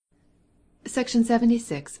Section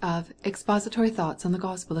 76 of Expository Thoughts on the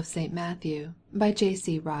Gospel of St. Matthew, by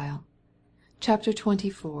J.C. Ryle. Chapter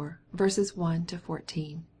 24, verses 1 to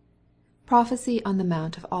 14. Prophecy on the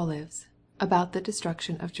Mount of Olives, about the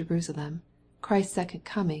destruction of Jerusalem, Christ's second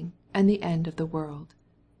coming, and the end of the world.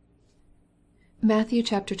 Matthew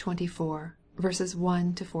chapter 24, verses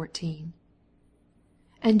 1 to 14.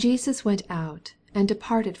 And Jesus went out, and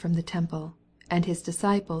departed from the temple. And his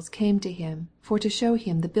disciples came to him for to show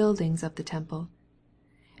him the buildings of the temple.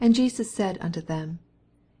 And Jesus said unto them,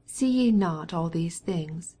 See ye not all these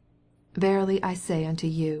things? Verily I say unto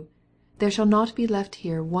you, there shall not be left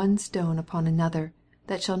here one stone upon another,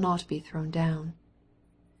 that shall not be thrown down.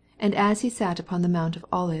 And as he sat upon the Mount of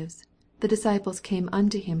Olives, the disciples came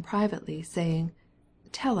unto him privately, saying,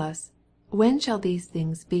 Tell us, when shall these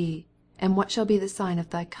things be? And what shall be the sign of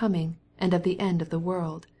thy coming, and of the end of the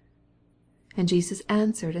world? And Jesus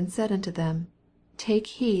answered and said unto them, Take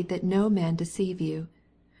heed that no man deceive you.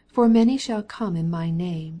 For many shall come in my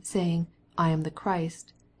name, saying, I am the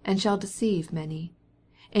Christ, and shall deceive many.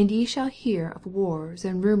 And ye shall hear of wars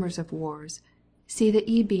and rumors of wars. See that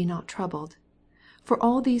ye be not troubled. For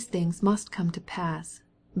all these things must come to pass,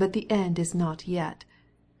 but the end is not yet.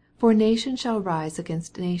 For nation shall rise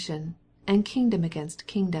against nation, and kingdom against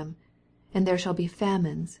kingdom. And there shall be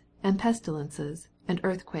famines, and pestilences, and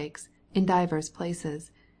earthquakes, in divers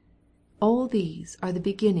places. All these are the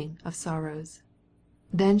beginning of sorrows.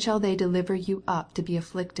 Then shall they deliver you up to be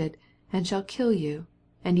afflicted, and shall kill you,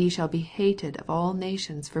 and ye shall be hated of all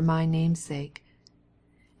nations for my name's sake.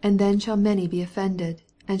 And then shall many be offended,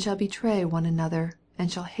 and shall betray one another,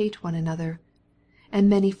 and shall hate one another. And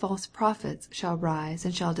many false prophets shall rise,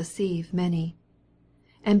 and shall deceive many.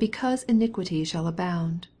 And because iniquity shall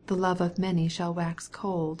abound, the love of many shall wax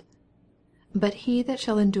cold. But he that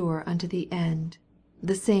shall endure unto the end,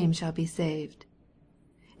 the same shall be saved.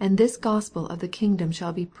 And this gospel of the kingdom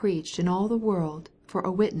shall be preached in all the world for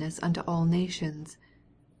a witness unto all nations.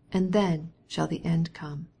 And then shall the end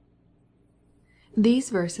come. These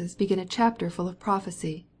verses begin a chapter full of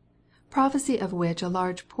prophecy of which a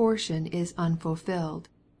large portion is unfulfilled,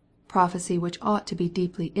 prophecy which ought to be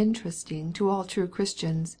deeply interesting to all true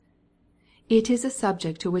Christians. It is a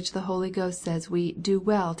subject to which the Holy Ghost says we do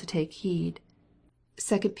well to take heed.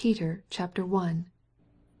 2 Peter 1.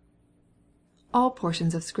 All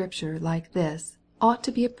portions of Scripture like this ought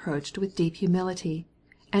to be approached with deep humility,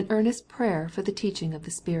 and earnest prayer for the teaching of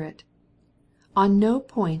the Spirit. On no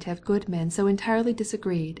point have good men so entirely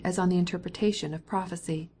disagreed as on the interpretation of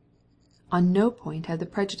prophecy. On no point have the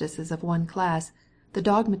prejudices of one class, the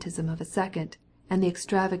dogmatism of a second, and the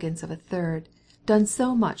extravagance of a third, done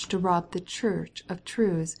so much to rob the Church of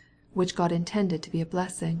truths which God intended to be a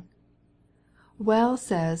blessing. Well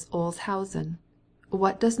says Olshausen,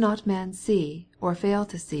 what does not man see, or fail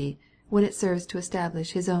to see, when it serves to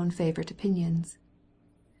establish his own favorite opinions?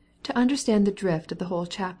 To understand the drift of the whole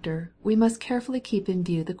chapter, we must carefully keep in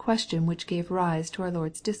view the question which gave rise to our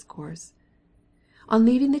Lord's discourse. On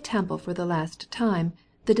leaving the temple for the last time,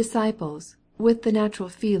 the disciples, with the natural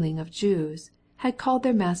feeling of Jews, had called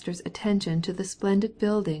their Master's attention to the splendid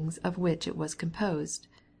buildings of which it was composed.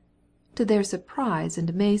 To their surprise and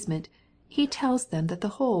amazement, he tells them that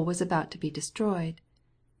the whole was about to be destroyed.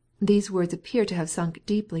 These words appear to have sunk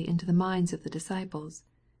deeply into the minds of the disciples.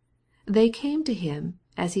 They came to him,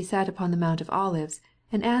 as he sat upon the Mount of Olives,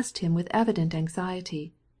 and asked him with evident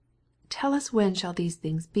anxiety, Tell us when shall these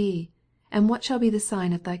things be, and what shall be the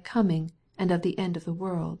sign of thy coming, and of the end of the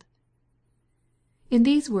world? In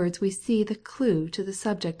these words we see the clue to the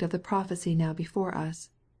subject of the prophecy now before us.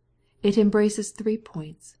 It embraces 3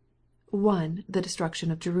 points. 1. The destruction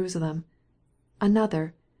of Jerusalem.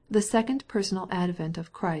 Another, the second personal advent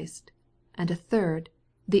of Christ. And a third,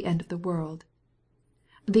 the end of the world.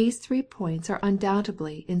 These 3 points are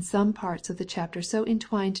undoubtedly in some parts of the chapter so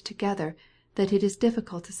entwined together that it is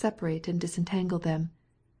difficult to separate and disentangle them.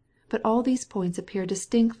 But all these points appear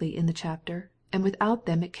distinctly in the chapter, and without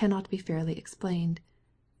them it cannot be fairly explained.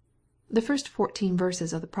 The first 14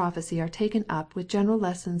 verses of the prophecy are taken up with general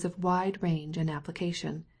lessons of wide range and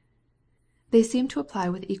application. They seem to apply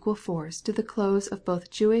with equal force to the close of both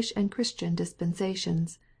Jewish and Christian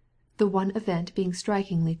dispensations, the one event being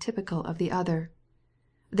strikingly typical of the other.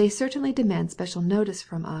 They certainly demand special notice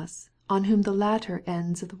from us, on whom the latter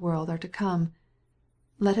ends of the world are to come.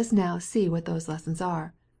 Let us now see what those lessons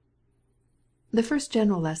are. The first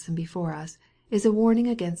general lesson before us is a warning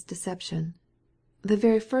against deception. The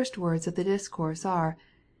very first words of the discourse are,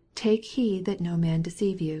 Take heed that no man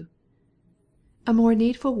deceive you. A more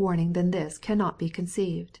needful warning than this cannot be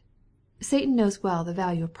conceived. Satan knows well the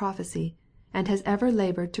value of prophecy, and has ever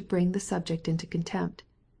labored to bring the subject into contempt.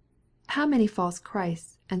 How many false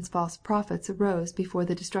Christs and false prophets arose before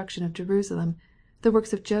the destruction of Jerusalem, the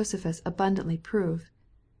works of Josephus abundantly prove.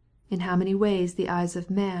 In how many ways the eyes of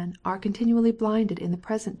man are continually blinded in the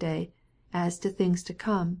present day, as to things to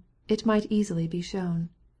come, it might easily be shown.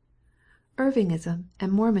 Irvingism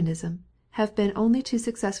and Mormonism have been only too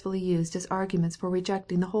successfully used as arguments for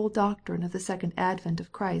rejecting the whole doctrine of the second advent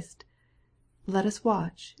of Christ. Let us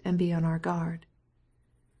watch and be on our guard.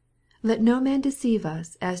 Let no man deceive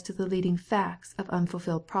us as to the leading facts of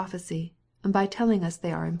unfulfilled prophecy, by telling us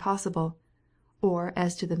they are impossible, or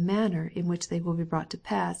as to the manner in which they will be brought to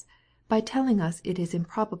pass, by telling us it is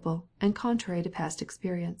improbable and contrary to past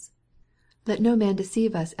experience. Let no man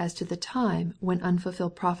deceive us as to the time when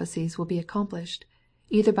unfulfilled prophecies will be accomplished,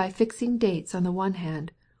 either by fixing dates on the one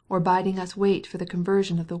hand, or bidding us wait for the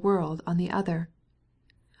conversion of the world on the other.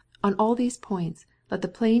 On all these points let the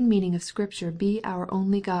plain meaning of Scripture be our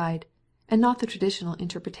only guide, and not the traditional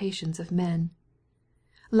interpretations of men.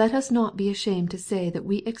 Let us not be ashamed to say that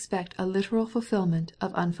we expect a literal fulfillment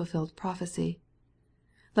of unfulfilled prophecy.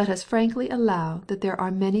 Let us frankly allow that there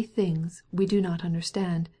are many things we do not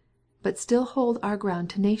understand, but still hold our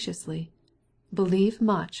ground tenaciously, believe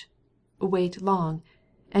much, wait long,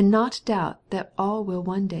 and not doubt that all will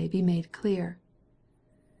one day be made clear.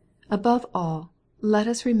 Above all, let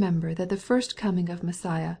us remember that the first coming of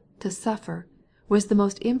Messiah to suffer was the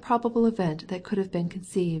most improbable event that could have been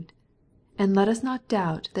conceived, and let us not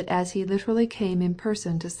doubt that as he literally came in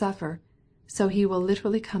person to suffer, so he will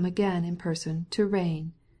literally come again in person to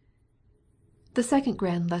reign. The second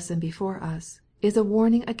grand lesson before us is a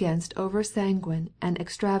warning against over-sanguine and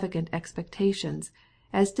extravagant expectations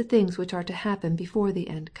as to things which are to happen before the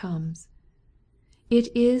end comes.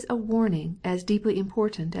 It is a warning as deeply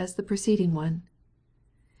important as the preceding one.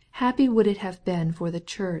 Happy would it have been for the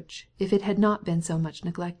Church if it had not been so much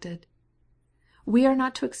neglected. We are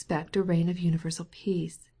not to expect a reign of universal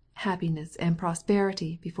peace, happiness, and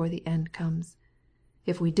prosperity before the end comes.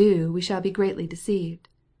 If we do, we shall be greatly deceived.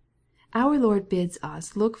 Our Lord bids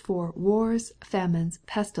us look for wars, famines,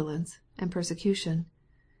 pestilence, and persecution.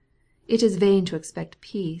 It is vain to expect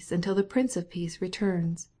peace until the Prince of Peace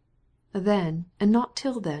returns. Then, and not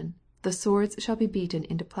till then, the swords shall be beaten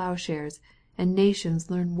into plowshares, and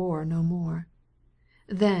nations learn war no more.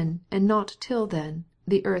 Then, and not till then,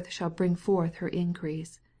 the earth shall bring forth her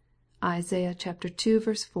increase. Isaiah chapter 2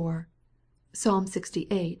 verse 4. Psalm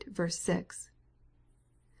 68 verse 6.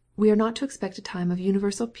 We are not to expect a time of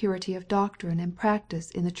universal purity of doctrine and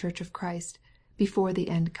practice in the Church of Christ, before the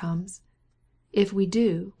end comes. If we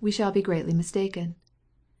do, we shall be greatly mistaken.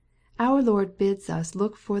 Our Lord bids us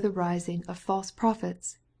look for the rising of false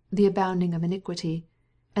prophets, the abounding of iniquity,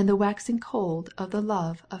 and the waxing cold of the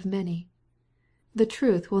love of many. The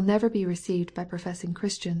truth will never be received by professing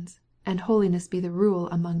Christians, and holiness be the rule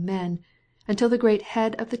among men, until the great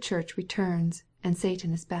Head of the Church returns, and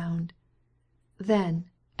Satan is bound. Then,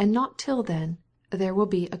 and not till then, there will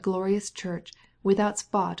be a glorious church, without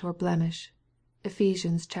spot or blemish.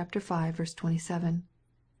 Ephesians chapter 5 verse 27.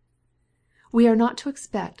 We are not to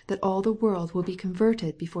expect that all the world will be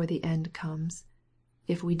converted before the end comes.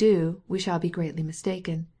 If we do, we shall be greatly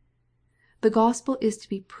mistaken. The gospel is to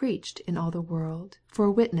be preached in all the world for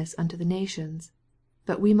a witness unto the nations,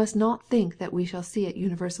 but we must not think that we shall see it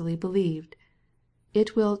universally believed.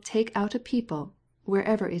 It will take out a people,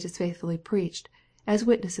 wherever it is faithfully preached, as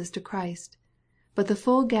witnesses to Christ, but the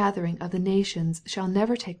full gathering of the nations shall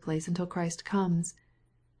never take place until Christ comes.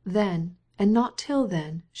 Then, and not till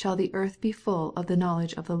then, shall the earth be full of the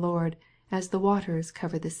knowledge of the Lord, as the waters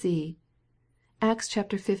cover the sea. Acts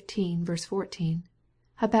chapter 15 verse 14.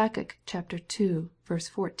 Habakkuk chapter 2 verse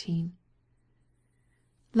 14.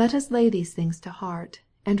 Let us lay these things to heart,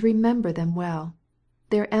 and remember them well.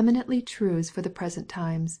 They are eminently truths for the present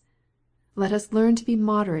times. Let us learn to be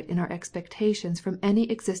moderate in our expectations from any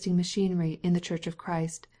existing machinery in the Church of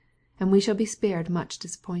Christ, and we shall be spared much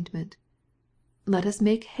disappointment. Let us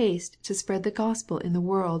make haste to spread the gospel in the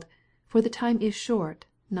world, for the time is short,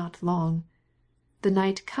 not long. The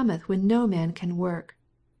night cometh when no man can work.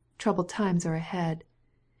 Troubled times are ahead.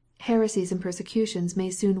 Heresies and persecutions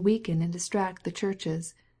may soon weaken and distract the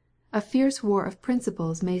churches. A fierce war of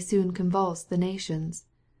principles may soon convulse the nations.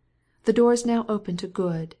 The doors now open to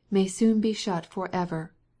good may soon be shut for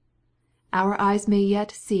ever. Our eyes may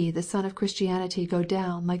yet see the sun of Christianity go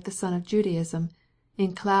down like the sun of Judaism,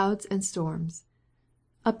 in clouds and storms.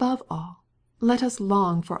 Above all, let us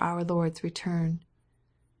long for our Lord's return.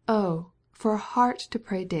 Oh, for a heart to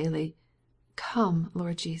pray daily, "Come,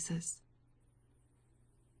 Lord Jesus."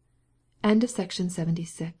 End of section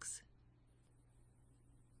 76.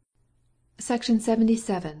 Section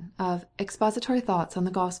 77 of Expository Thoughts on the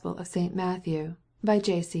Gospel of St. Matthew, by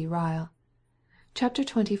J.C. Ryle. Chapter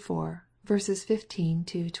 24, verses 15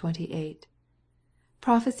 to 28.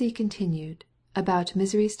 Prophecy continued, about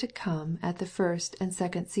miseries to come at the first and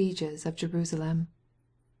second sieges of Jerusalem.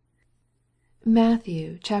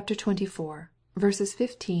 Matthew chapter 24, verses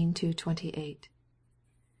 15 to 28.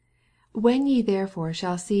 When ye therefore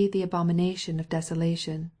shall see the abomination of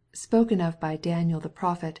desolation, spoken of by Daniel the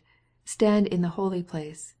prophet, stand in the holy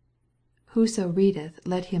place, whoso readeth,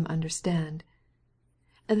 let him understand.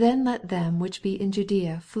 Then let them which be in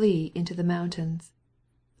Judea flee into the mountains.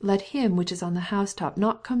 Let him which is on the housetop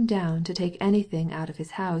not come down to take anything out of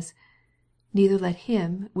his house, neither let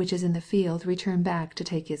him which is in the field return back to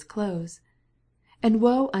take his clothes. And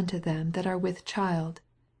woe unto them that are with child,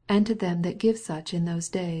 and to them that give such in those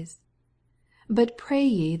days. But pray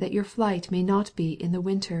ye that your flight may not be in the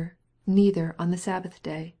winter, neither on the Sabbath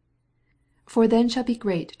day. For then shall be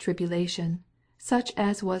great tribulation, such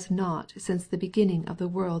as was not since the beginning of the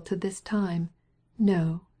world to this time,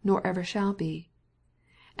 no, nor ever shall be.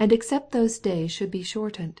 And except those days should be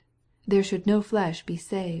shortened, there should no flesh be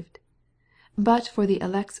saved. But for the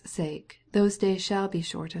elect's sake those days shall be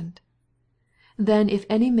shortened. Then if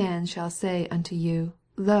any man shall say unto you,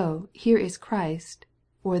 Lo, here is Christ,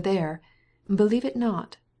 or there, believe it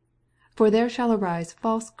not. For there shall arise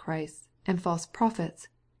false Christs and false prophets,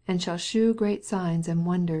 and shall shew great signs and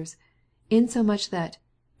wonders, insomuch that,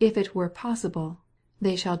 if it were possible,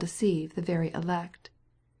 they shall deceive the very elect.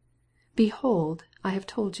 Behold, I have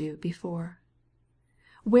told you before.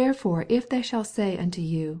 Wherefore if they shall say unto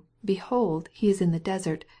you, Behold, he is in the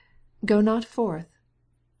desert, go not forth.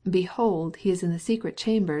 Behold, he is in the secret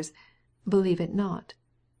chambers, believe it not.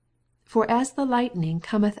 For as the lightning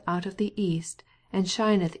cometh out of the east, and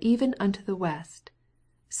shineth even unto the west,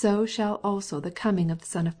 so shall also the coming of the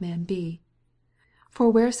Son of Man be. For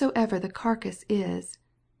wheresoever the carcass is,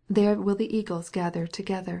 there will the eagles gather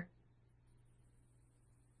together.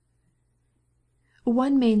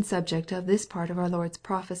 One main subject of this part of our Lord's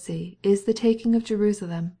prophecy is the taking of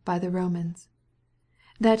Jerusalem by the Romans.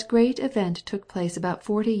 That great event took place about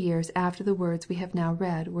 40 years after the words we have now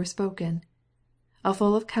read were spoken. A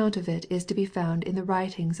full account of it is to be found in the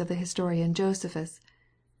writings of the historian Josephus.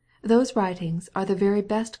 Those writings are the very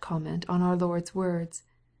best comment on our Lord's words.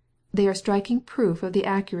 They are striking proof of the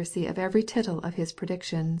accuracy of every tittle of his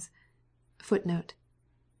predictions. Footnote.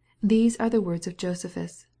 These are the words of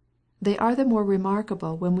Josephus. They are the more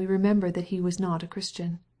remarkable when we remember that he was not a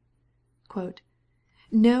Christian.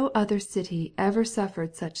 No other city ever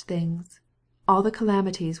suffered such things. All the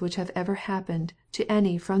calamities which have ever happened to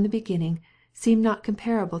any from the beginning seem not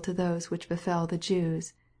comparable to those which befell the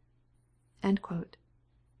Jews. End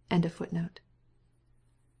of footnote.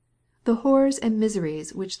 The horrors and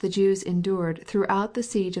miseries which the Jews endured throughout the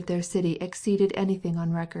siege of their city exceeded anything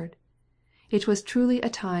on record. It was truly a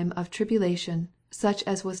time of tribulation, such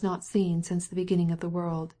as was not seen since the beginning of the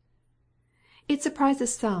world. It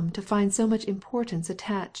surprises some to find so much importance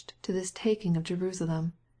attached to this taking of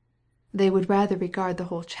Jerusalem. They would rather regard the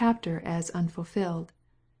whole chapter as unfulfilled.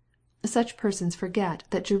 Such persons forget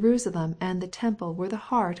that Jerusalem and the temple were the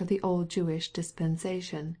heart of the old Jewish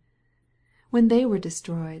dispensation. When they were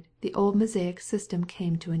destroyed, the old Mosaic system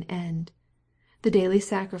came to an end. The daily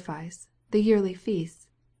sacrifice, the yearly feasts,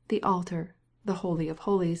 the altar, the Holy of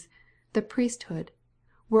Holies, the priesthood,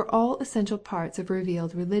 were all essential parts of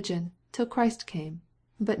revealed religion till Christ came,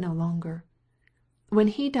 but no longer. When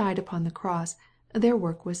he died upon the cross, their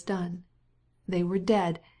work was done. They were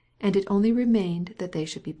dead, and it only remained that they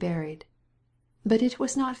should be buried. But it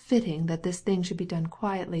was not fitting that this thing should be done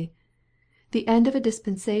quietly. The end of a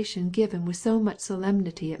dispensation given with so much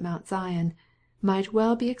solemnity at Mount Zion might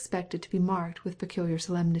well be expected to be marked with peculiar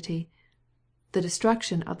solemnity. The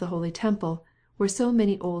destruction of the holy temple, where so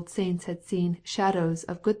many old saints had seen shadows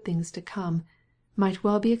of good things to come, might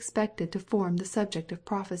well be expected to form the subject of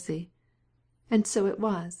prophecy. And so it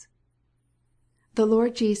was. The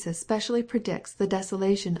Lord Jesus specially predicts the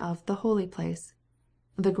desolation of the holy place.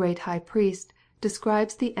 The great high priest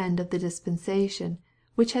describes the end of the dispensation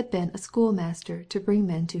which had been a schoolmaster to bring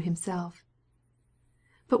men to himself.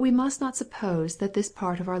 But we must not suppose that this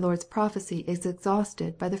part of our Lord's prophecy is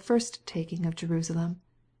exhausted by the first taking of Jerusalem.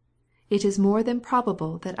 It is more than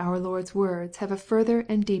probable that our Lord's words have a further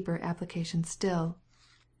and deeper application still.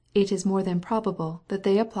 It is more than probable that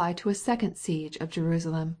they apply to a second siege of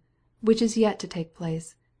Jerusalem, which is yet to take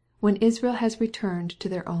place, when Israel has returned to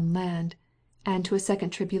their own land, and to a second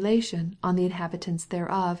tribulation on the inhabitants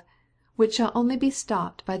thereof, which shall only be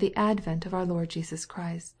stopped by the advent of our Lord Jesus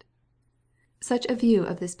Christ. Such a view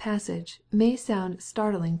of this passage may sound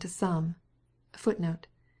startling to some. [Footnote: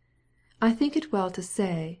 I think it well to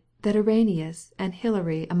say, that Irenaeus and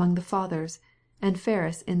Hilary among the Fathers, and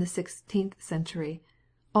Ferus in the 16th century,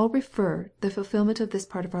 all refer the fulfilment of this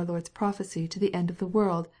part of our Lord's prophecy to the end of the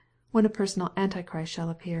world, when a personal Antichrist shall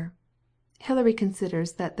appear. Hilary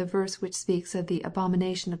considers that the verse which speaks of the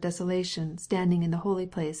abomination of desolation standing in the holy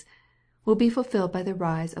place, will be fulfilled by the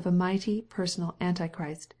rise of a mighty personal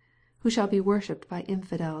Antichrist, who shall be worshipped by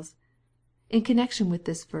infidels. In connection with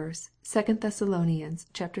this verse, 2 Thessalonians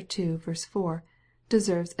 2:4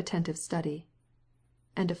 deserves attentive study.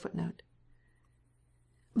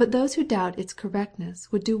 But those who doubt its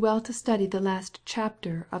correctness would do well to study the last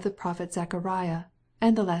chapter of the prophet Zechariah,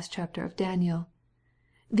 and the last chapter of Daniel.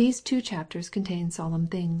 These two chapters contain solemn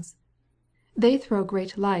things. They throw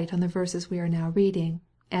great light on the verses we are now reading,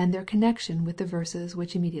 and their connection with the verses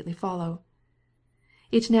which immediately follow.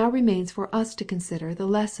 It now remains for us to consider the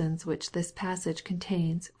lessons which this passage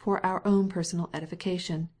contains for our own personal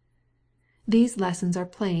edification. These lessons are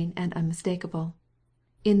plain and unmistakable.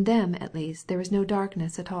 In them at least there is no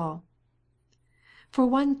darkness at all. For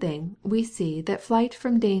one thing, we see that flight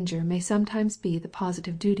from danger may sometimes be the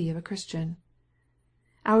positive duty of a Christian.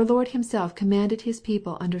 Our Lord Himself commanded His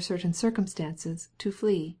people under certain circumstances to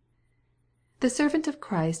flee. The servant of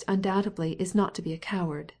Christ undoubtedly is not to be a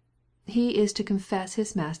coward. He is to confess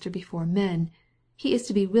his Master before men. He is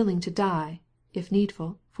to be willing to die, if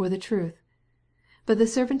needful, for the truth. But the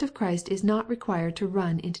servant of Christ is not required to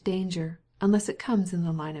run into danger, unless it comes in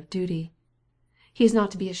the line of duty. He is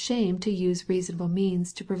not to be ashamed to use reasonable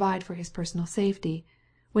means to provide for his personal safety,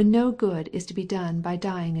 when no good is to be done by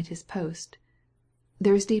dying at his post.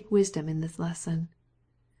 There is deep wisdom in this lesson.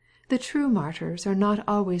 The true martyrs are not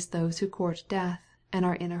always those who court death, and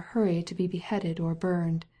are in a hurry to be beheaded or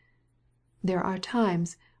burned. There are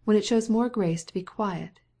times when it shows more grace to be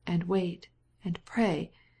quiet, and wait, and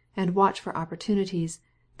pray, and watch for opportunities,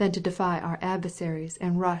 than to defy our adversaries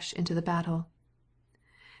and rush into the battle.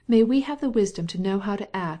 May we have the wisdom to know how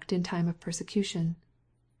to act in time of persecution.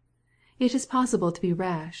 It is possible to be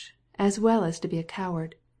rash, as well as to be a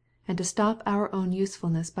coward, and to stop our own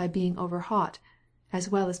usefulness by being over hot, as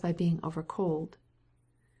well as by being over cold.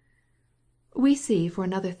 We see, for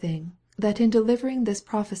another thing, that in delivering this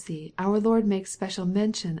prophecy our Lord makes special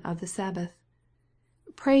mention of the Sabbath.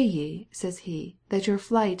 "Pray ye," says He, "that your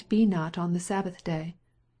flight be not on the Sabbath day."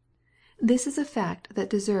 This is a fact that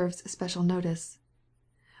deserves special notice.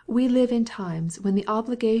 We live in times when the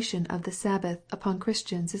obligation of the Sabbath upon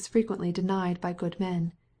Christians is frequently denied by good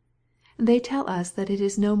men. They tell us that it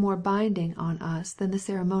is no more binding on us than the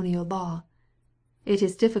ceremonial law. It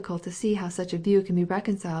is difficult to see how such a view can be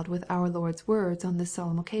reconciled with our Lord's words on this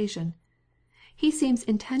solemn occasion. He seems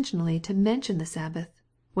intentionally to mention the Sabbath,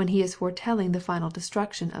 when He is foretelling the final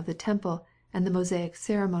destruction of the temple and the Mosaic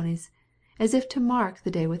ceremonies, as if to mark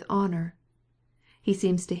the day with honor. He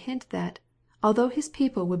seems to hint that, although His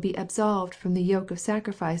people would be absolved from the yoke of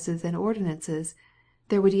sacrifices and ordinances,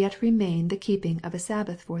 there would yet remain the keeping of a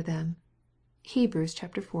Sabbath for them. Hebrews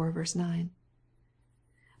 4:9.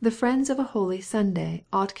 The friends of a holy Sunday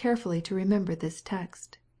ought carefully to remember this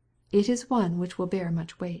text. It is one which will bear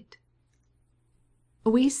much weight.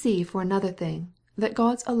 We see, for another thing, that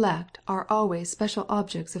God's elect are always special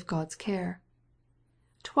objects of God's care.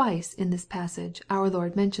 Twice in this passage our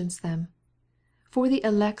Lord mentions them. For the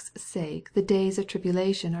elect's sake the days of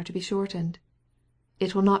tribulation are to be shortened.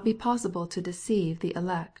 It will not be possible to deceive the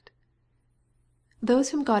elect. Those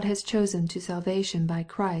whom God has chosen to salvation by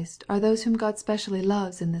Christ are those whom God specially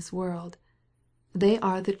loves in this world. They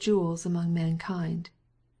are the jewels among mankind.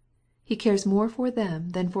 He cares more for them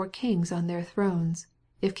than for kings on their thrones,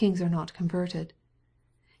 if kings are not converted.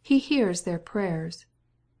 He hears their prayers.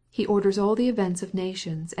 He orders all the events of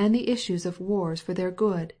nations and the issues of wars for their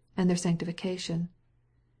good and their sanctification.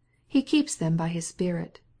 He keeps them by His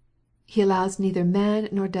Spirit. He allows neither man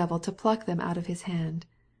nor devil to pluck them out of His hand.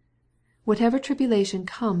 Whatever tribulation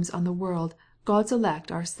comes on the world, God's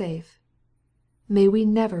elect are safe. May we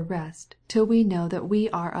never rest till we know that we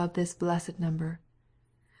are of this blessed number.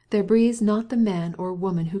 There breathes not the man or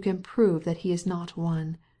woman who can prove that he is not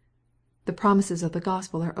one. The promises of the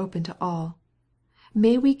gospel are open to all.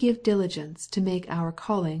 May we give diligence to make our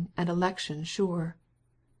calling and election sure.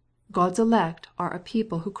 God's elect are a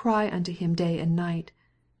people who cry unto Him day and night.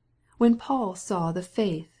 When Paul saw the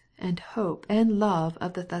faith and hope and love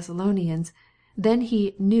of the Thessalonians, then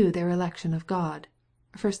he knew their election of God.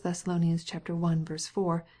 1 Thessalonians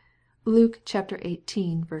 1:4, Luke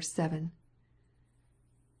 18:7.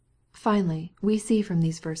 Finally, we see from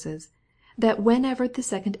these verses, that whenever the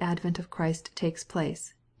second advent of Christ takes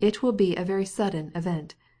place, it will be a very sudden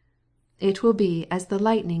event. It will be as the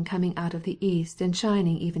lightning coming out of the east and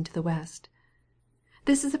shining even to the west.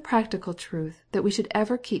 This is a practical truth that we should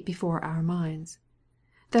ever keep before our minds.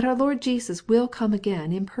 That our Lord Jesus will come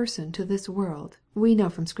again in person to this world, we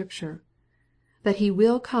know from Scripture. That He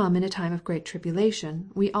will come in a time of great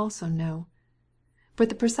tribulation, we also know. But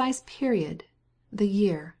the precise period, the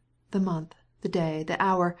year, the month, the day, the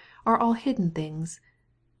hour, are all hidden things.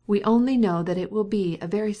 We only know that it will be a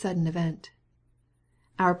very sudden event.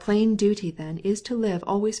 Our plain duty then is to live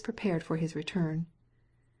always prepared for His return.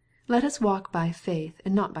 Let us walk by faith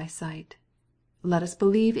and not by sight. Let us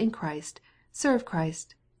believe in Christ, serve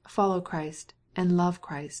Christ, follow Christ, and love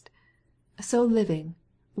Christ. So living,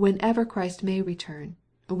 whenever Christ may return,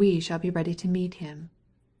 we shall be ready to meet Him.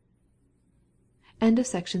 End of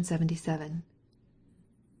section 77.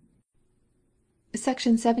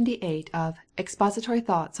 Section 78 of Expository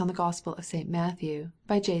Thoughts on the Gospel of St. Matthew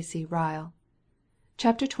by J.C. Ryle.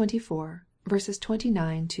 Chapter 24, verses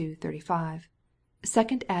 29 to 35.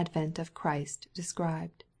 Second Advent of Christ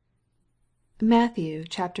described. Matthew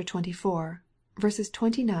chapter 24, verses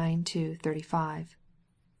 29 to 35.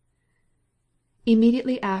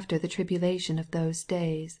 Immediately after the tribulation of those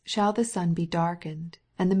days shall the sun be darkened,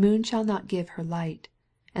 and the moon shall not give her light,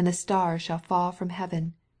 and the stars shall fall from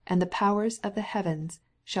heaven, and the powers of the heavens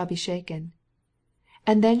shall be shaken.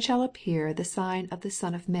 And then shall appear the sign of the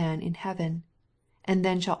Son of Man in heaven. And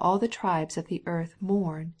then shall all the tribes of the earth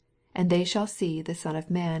mourn, and they shall see the Son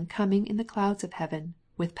of Man coming in the clouds of heaven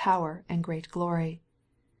with power and great glory.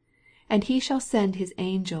 And He shall send His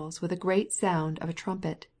angels with a great sound of a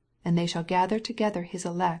trumpet, and they shall gather together His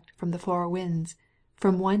elect from the four winds,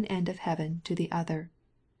 from one end of heaven to the other.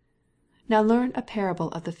 Now learn a parable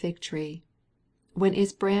of the fig tree. When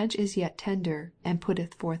its branch is yet tender, and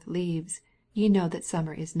putteth forth leaves, ye know that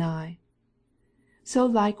summer is nigh. So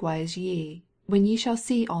likewise ye, when ye shall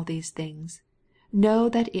see all these things, know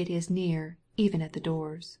that it is near, even at the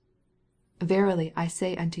doors. Verily I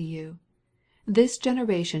say unto you, this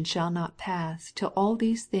generation shall not pass till all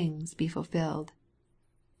these things be fulfilled.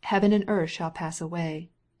 Heaven and earth shall pass away,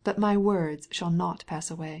 but my words shall not pass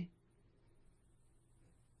away.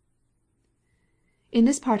 In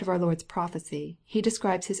this part of our Lord's prophecy, He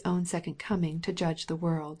describes His own second coming to judge the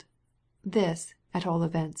world. This, at all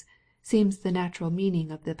events, seems the natural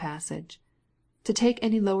meaning of the passage. To take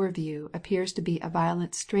any lower view appears to be a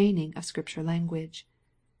violent straining of Scripture language.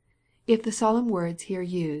 If the solemn words here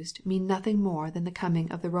used mean nothing more than the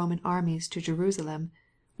coming of the Roman armies to Jerusalem,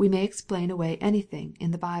 we may explain away anything in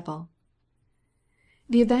the Bible.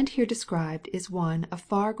 The event here described is one of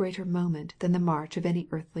far greater moment than the march of any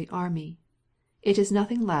earthly army. It is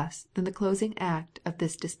nothing less than the closing act of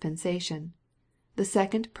this dispensation, the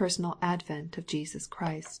second personal advent of Jesus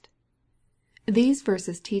Christ. These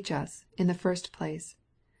verses teach us, in the first place,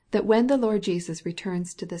 that when the Lord Jesus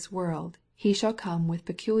returns to this world, He shall come with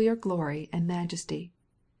peculiar glory and majesty.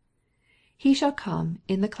 He shall come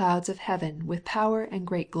in the clouds of heaven with power and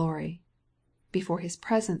great glory. Before His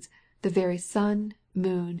presence the very sun,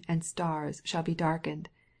 moon, and stars shall be darkened,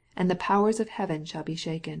 and the powers of heaven shall be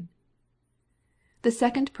shaken. The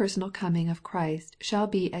second personal coming of Christ shall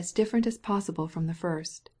be as different as possible from the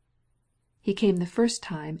first. He came the first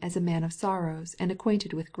time as a man of sorrows and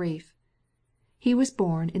acquainted with grief. He was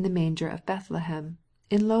born in the manger of Bethlehem,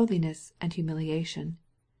 in lowliness and humiliation.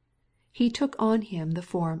 He took on Him the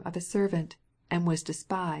form of a servant, and was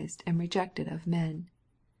despised and rejected of men.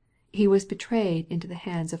 He was betrayed into the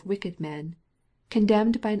hands of wicked men,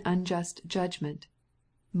 condemned by an unjust judgment,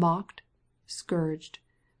 mocked, scourged,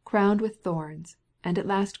 crowned with thorns, and at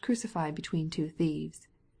last crucified between two thieves.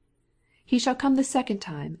 He shall come the second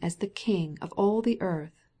time as the King of all the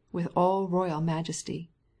earth, with all royal majesty.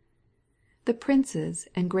 The princes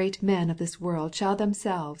and great men of this world shall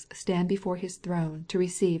themselves stand before His throne to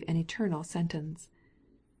receive an eternal sentence.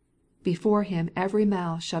 Before Him every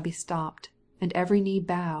mouth shall be stopped, and every knee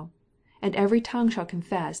bow, and every tongue shall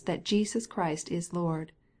confess that Jesus Christ is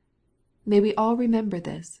Lord. May we all remember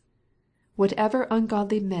this. Whatever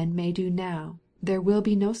ungodly men may do now, there will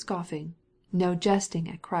be no scoffing, no jesting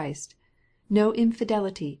at Christ, no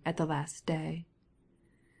infidelity at the last day.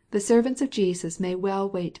 The servants of Jesus may well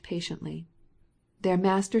wait patiently. Their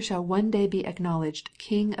Master shall one day be acknowledged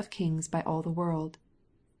King of kings by all the world.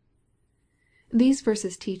 These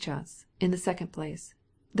verses teach us, in the second place,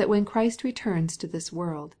 that when Christ returns to this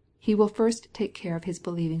world, He will first take care of His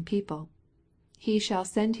believing people. He shall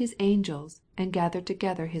send His angels and gather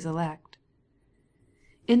together His elect.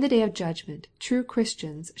 In the day of judgment true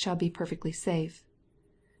Christians shall be perfectly safe.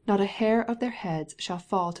 Not a hair of their heads shall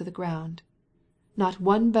fall to the ground. Not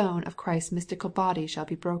one bone of Christ's mystical body shall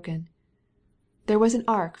be broken. There was an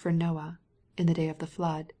ark for Noah in the day of the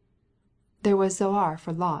flood. There was Zoar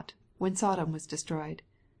for Lot when Sodom was destroyed.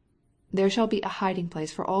 There shall be a hiding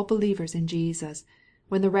place for all believers in Jesus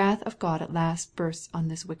when the wrath of God at last bursts on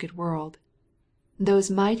this wicked world.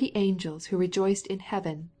 Those mighty angels who rejoiced in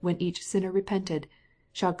heaven when each sinner repented,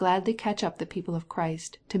 shall gladly catch up the people of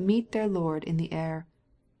Christ to meet their Lord in the air.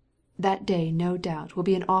 That day no doubt will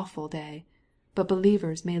be an awful day, but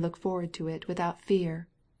believers may look forward to it without fear.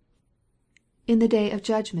 In the day of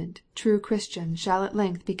judgment true Christians shall at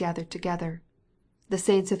length be gathered together. The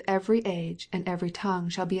saints of every age and every tongue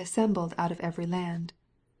shall be assembled out of every land.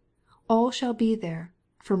 All shall be there,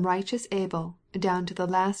 from righteous Abel down to the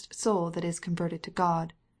last soul that is converted to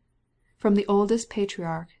God, from the oldest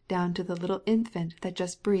patriarch down to the little infant that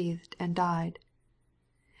just breathed and died.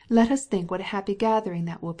 Let us think what a happy gathering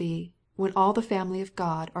that will be, when all the family of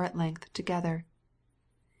God are at length together.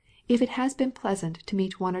 If it has been pleasant to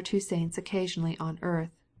meet one or two saints occasionally on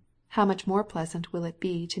earth, how much more pleasant will it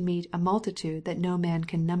be to meet a multitude that no man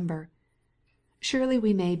can number. Surely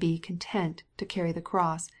we may be content to carry the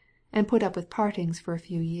cross, and put up with partings for a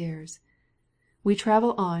few years. We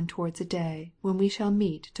travel on towards a day when we shall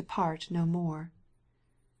meet to part no more.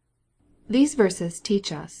 These verses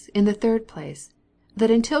teach us, in the third place, that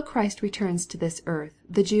until Christ returns to this earth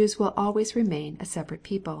the Jews will always remain a separate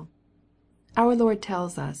people. Our Lord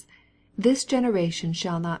tells us, "This generation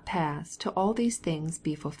shall not pass till all these things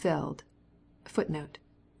be fulfilled." Footnote.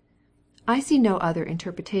 I see no other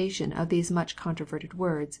interpretation of these much controverted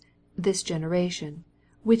words, "this generation,"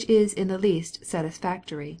 which is in the least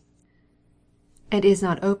satisfactory, and is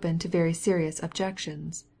not open to very serious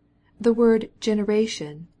objections. The word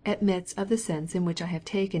generation admits of the sense in which I have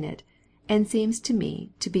taken it, and seems to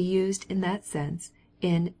me to be used in that sense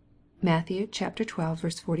in Matthew chapter 12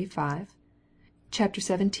 verse 45, chapter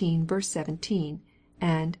 17 verse 17,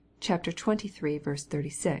 and chapter 23 verse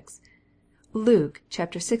 36, Luke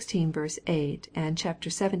chapter 16 verse 8 and chapter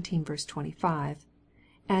 17 verse 25,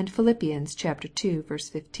 and Philippians chapter 2 verse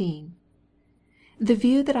 15. The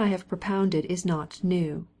view that I have propounded is not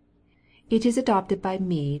new. It is adopted by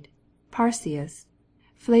Mede, Parsius,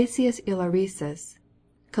 Flacius Ilarius,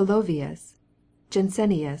 Calovius,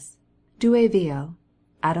 Jansenius, Duaviel,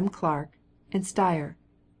 Adam Clarke, and Stier.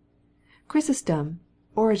 Chrysostom,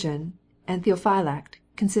 Origen, and Theophylact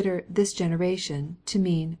consider "this generation" to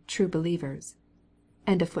mean true believers.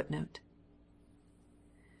 End of footnote.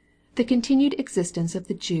 The continued existence of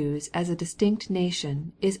the Jews as a distinct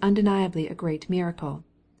nation is undeniably a great miracle.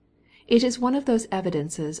 It is one of those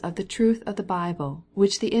evidences of the truth of the Bible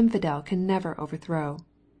which the infidel can never overthrow.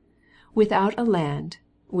 Without a land,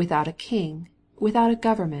 without a king, without a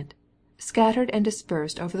government, scattered and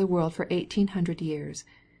dispersed over the world for 1800 years,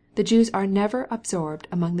 the Jews are never absorbed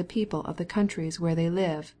among the people of the countries where they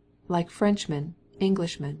live, like Frenchmen,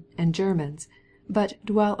 Englishmen, and Germans, but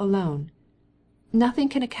dwell alone. Nothing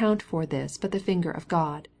can account for this but the finger of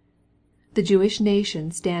God. The Jewish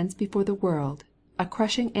nation stands before the world, a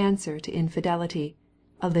crushing answer to infidelity,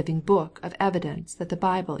 a living book of evidence that the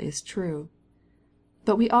Bible is true.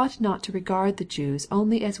 But we ought not to regard the Jews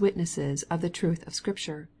only as witnesses of the truth of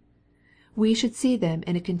Scripture. We should see them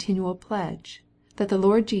in a continual pledge, that the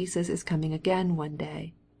Lord Jesus is coming again one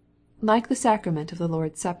day. Like the sacrament of the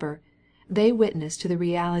Lord's Supper, they witness to the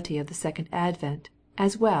reality of the second advent,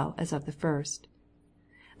 as well as of the first.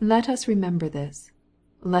 Let us remember this.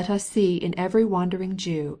 Let us see in every wandering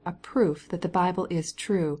Jew a proof that the Bible is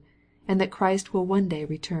true, and that Christ will one day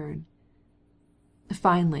return.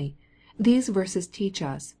 Finally, these verses teach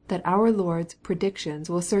us that our Lord's predictions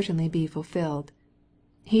will certainly be fulfilled.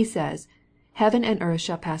 He says, "Heaven and earth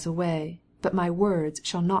shall pass away, but my words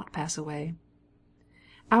shall not pass away."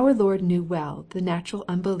 Our Lord knew well the natural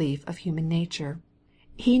unbelief of human nature.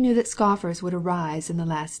 He knew that scoffers would arise in the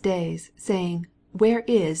last days, saying, "Where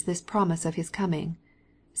is this promise of his coming?"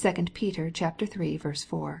 2 Peter chapter 3 verse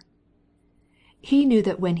 4. He knew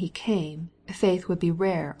that when he came, faith would be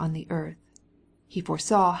rare on the earth. He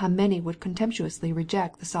foresaw how many would contemptuously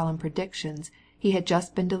reject the solemn predictions he had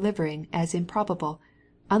just been delivering as improbable,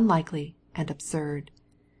 unlikely, and absurd.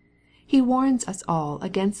 He warns us all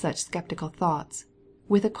against such skeptical thoughts,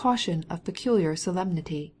 with a caution of peculiar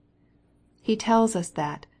solemnity. He tells us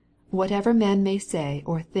that, whatever man may say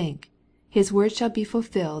or think, his words shall be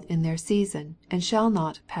fulfilled in their season, and shall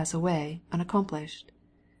not pass away unaccomplished.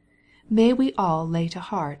 May we all lay to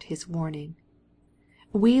heart his warning.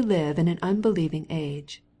 We live in an unbelieving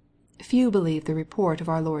age. Few believe the report of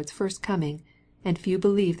our Lord's first coming, and few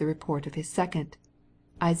believe the report of his second.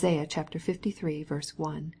 Isaiah chapter 53 verse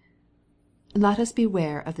 1. Let us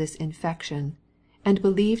beware of this infection, and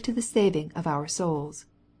believe to the saving of our souls.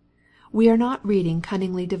 We are not reading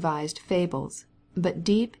cunningly devised fables, but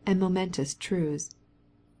deep and momentous truths.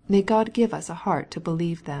 May God give us a heart to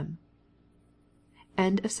believe them.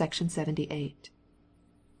 End of section 78.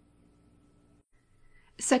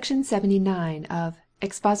 Section 79 of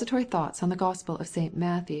Expository Thoughts on the Gospel of St.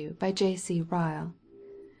 Matthew by J.C. Ryle.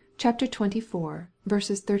 Chapter 24,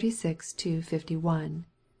 verses 36 to 51.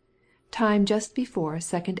 Time just before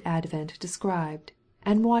Second Advent described,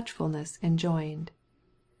 and watchfulness enjoined.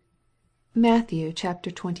 Matthew chapter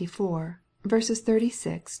 24, verses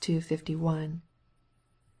 36 to 51.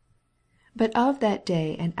 But of that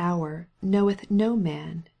day and hour knoweth no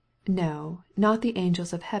man, no, not the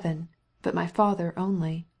angels of heaven, but my Father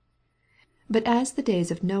only. But as the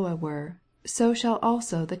days of Noah were, so shall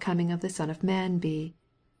also the coming of the Son of Man be.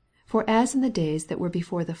 For as in the days that were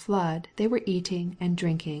before the flood they were eating and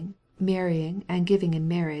drinking, marrying and giving in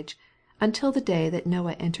marriage, until the day that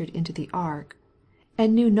Noah entered into the ark,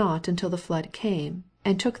 and knew not until the flood came,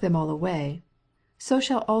 and took them all away, so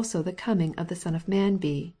shall also the coming of the Son of Man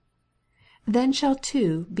be. Then shall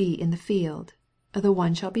two be in the field, the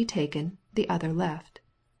one shall be taken, the other left.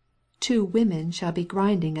 2 women shall be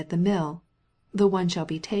grinding at the mill, the one shall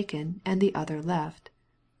be taken, and the other left.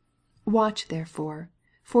 Watch therefore,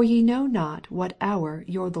 for ye know not what hour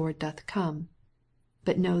your Lord doth come.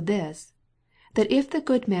 But know this, that if the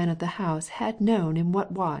good man of the house had known in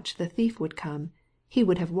what watch the thief would come, he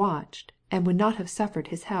would have watched, and would not have suffered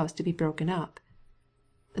his house to be broken up.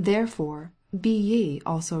 Therefore be ye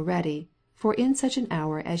also ready, for in such an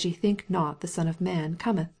hour as ye think not the Son of Man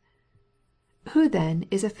cometh. Who then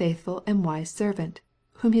is a faithful and wise servant,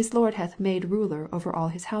 whom his Lord hath made ruler over all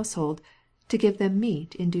his household, to give them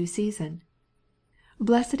meat in due season?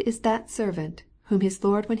 Blessed is that servant, whom his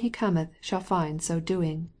Lord when he cometh shall find so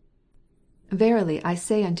doing. Verily I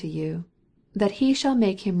say unto you, that he shall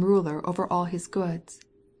make him ruler over all his goods.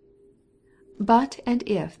 But and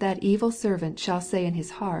if that evil servant shall say in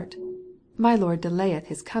his heart, My Lord delayeth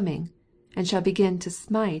his coming, and shall begin to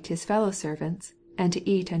smite his fellow servants, and to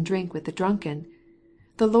eat and drink with the drunken,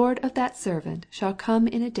 the Lord of that servant shall come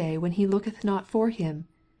in a day when he looketh not for him,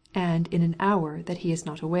 and in an hour that he is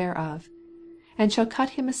not aware of, and shall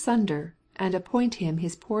cut him asunder, and appoint him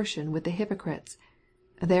his portion with the hypocrites.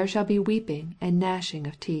 There shall be weeping and gnashing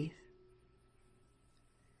of teeth.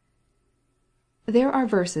 There are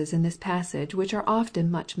verses in this passage which are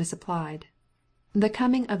often much misapplied. The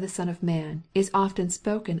coming of the Son of Man is often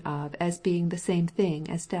spoken of as being the same thing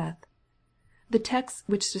as death. The texts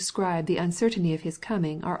which describe the uncertainty of his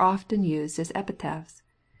coming are often used as epitaphs,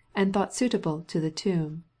 and thought suitable to the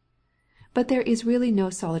tomb. But there is really no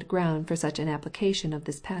solid ground for such an application of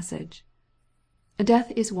this passage.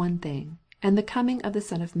 Death is one thing, and the coming of the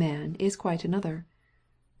Son of Man is quite another.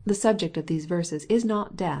 The subject of these verses is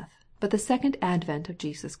not death, but the second advent of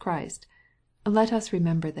Jesus Christ. Let us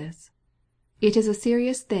remember this. It is a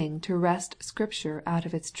serious thing to wrest Scripture out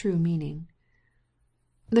of its true meaning.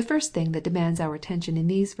 The first thing that demands our attention in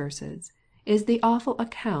these verses is the awful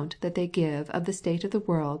account that they give of the state of the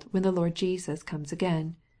world when the Lord Jesus comes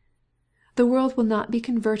again. The world will not be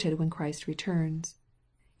converted when Christ returns.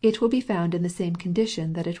 It will be found in the same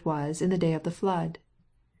condition that it was in the day of the flood.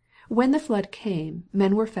 When the flood came,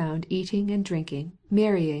 men were found eating and drinking,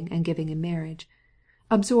 marrying and giving in marriage,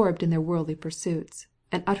 absorbed in their worldly pursuits,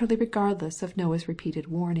 and utterly regardless of Noah's repeated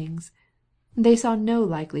warnings. They saw no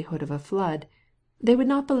likelihood of a flood. They would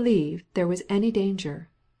not believe there was any danger.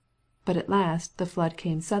 But at last the flood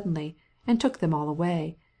came suddenly, and took them all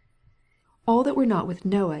away. All that were not with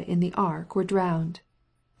Noah in the ark were drowned.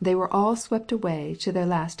 They were all swept away to their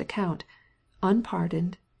last account,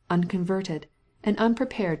 unpardoned, unconverted, and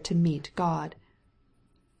unprepared to meet God.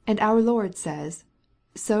 And our Lord says,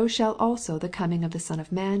 So shall also the coming of the Son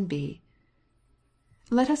of Man be.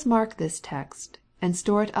 Let us mark this text, and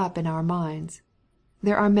store it up in our minds.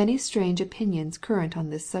 There are many strange opinions current on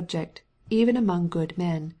this subject, even among good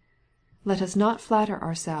men. Let us not flatter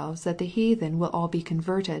ourselves that the heathen will all be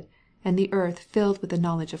converted, and the earth filled with the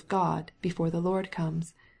knowledge of God, before the Lord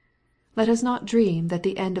comes. Let us not dream that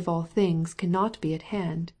the end of all things cannot be at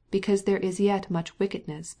hand, because there is yet much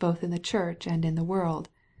wickedness both in the church and in the world.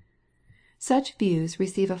 Such views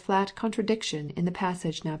receive a flat contradiction in the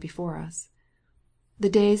passage now before us. The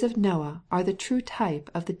days of Noah are the true type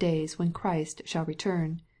of the days when Christ shall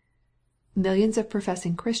return. Millions of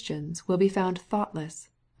professing Christians will be found thoughtless,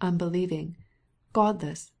 unbelieving,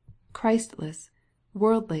 godless, Christless,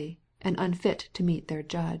 worldly, and unfit to meet their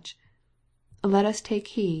Judge. Let us take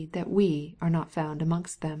heed that we are not found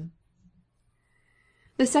amongst them.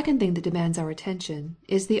 The second thing that demands our attention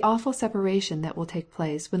is the awful separation that will take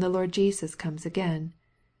place when the Lord Jesus comes again.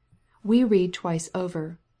 We read twice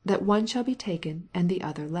over, that one shall be taken and the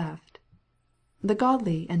other left. The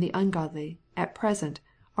godly and the ungodly, at present,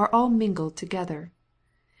 are all mingled together.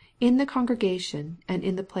 In the congregation and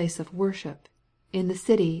in the place of worship, in the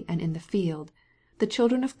city and in the field, the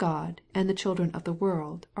children of God and the children of the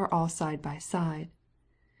world are all side by side.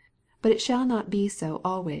 But it shall not be so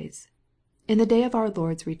always. In the day of our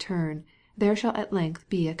Lord's return, there shall at length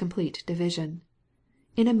be a complete division.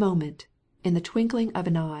 In a moment, in the twinkling of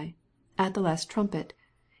an eye, at the last trumpet,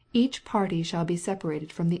 each party shall be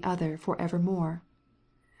separated from the other for evermore.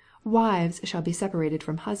 Wives shall be separated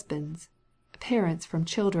from husbands, parents from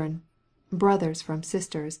children, brothers from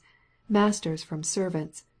sisters, masters from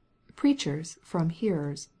servants, preachers from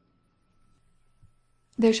hearers.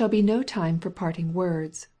 There shall be no time for parting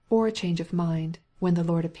words, or a change of mind, when the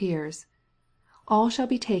Lord appears. All shall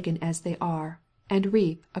be taken as they are, and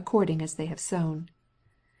reap according as they have sown.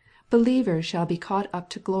 Believers shall be caught up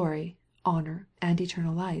to glory, honor, and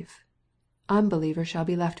eternal life. Unbelievers shall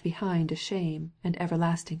be left behind to shame and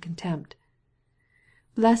everlasting contempt.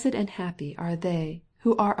 Blessed and happy are they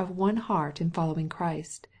who are of one heart in following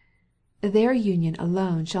Christ. Their union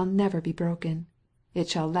alone shall never be broken. It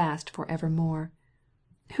shall last for evermore.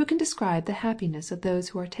 Who can describe the happiness of those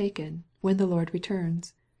who are taken, when the Lord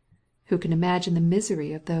returns? Who can imagine the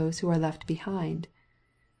misery of those who are left behind?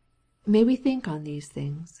 May we think on these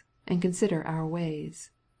things, and consider our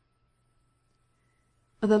ways.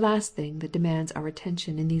 The last thing that demands our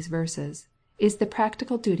attention in these verses is the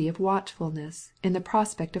practical duty of watchfulness in the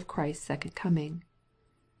prospect of Christ's second coming.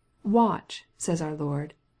 Watch, says our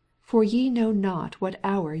Lord, for ye know not what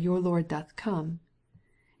hour your Lord doth come.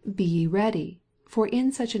 Be ye ready, for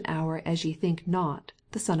in such an hour as ye think not,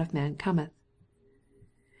 the Son of Man cometh.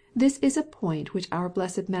 This is a point which our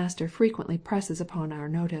blessed Master frequently presses upon our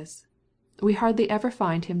notice. We hardly ever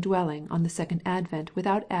find him dwelling on the second advent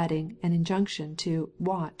without adding an injunction to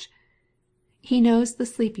watch. He knows the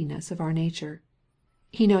sleepiness of our nature.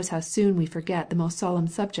 He knows how soon we forget the most solemn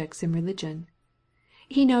subjects in religion.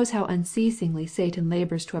 He knows how unceasingly Satan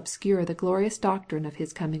labors to obscure the glorious doctrine of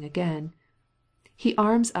his coming again. He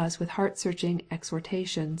arms us with heart-searching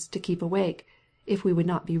exhortations to keep awake, if we would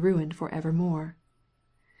not be ruined for evermore.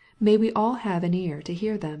 May we all have an ear to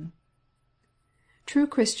hear them. True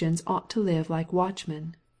Christians ought to live like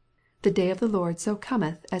watchmen. The day of the Lord so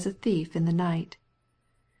cometh as a thief in the night.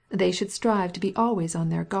 They should strive to be always on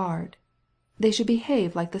their guard. They should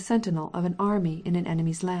behave like the sentinel of an army in an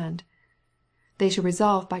enemy's land. They should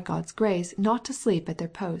resolve by God's grace not to sleep at their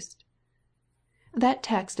post. That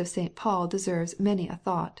text of St. Paul deserves many a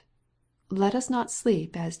thought. Let us not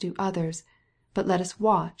sleep as do others, but let us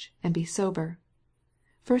watch and be sober.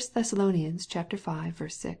 1 Thessalonians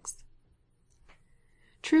 5:6.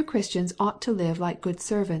 True Christians ought to live like good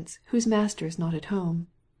servants whose master is not at home.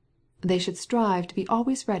 They should strive to be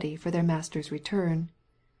always ready for their master's return.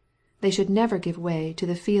 They should never give way to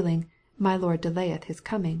the feeling, my Lord delayeth his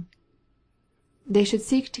coming. They should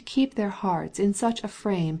seek to keep their hearts in such a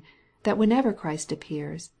frame, that whenever Christ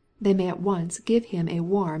appears, they may at once give him a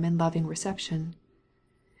warm and loving reception.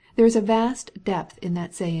 There is a vast depth in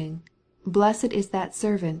that saying, Blessed is that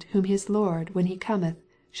servant whom his Lord, when he cometh,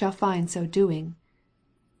 shall find so doing.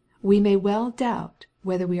 We may well doubt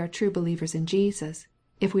whether we are true believers in Jesus,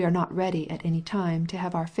 if we are not ready at any time to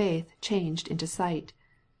have our faith changed into sight.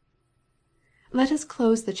 Let us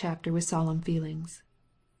close the chapter with solemn feelings.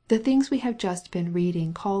 The things we have just been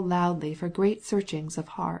reading call loudly for great searchings of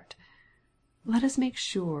heart. Let us make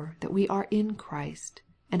sure that we are in Christ,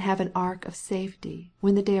 and have an ark of safety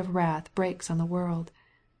when the day of wrath breaks on the world.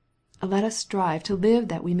 Let us strive to live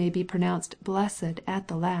that we may be pronounced blessed at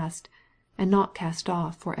the last, and not cast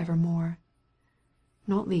off for evermore.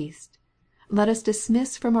 Not least, let us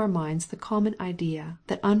dismiss from our minds the common idea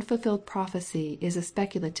that unfulfilled prophecy is a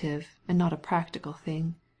speculative and not a practical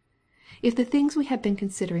thing. If the things we have been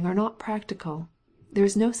considering are not practical, there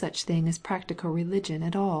is no such thing as practical religion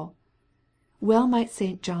at all. Well might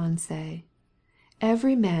St. John say,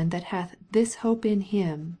 Every man that hath this hope in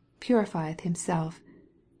him purifieth himself,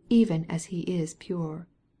 even as he is pure.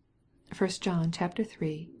 1 John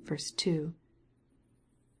 3:2.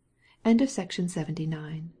 End of section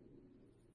 79.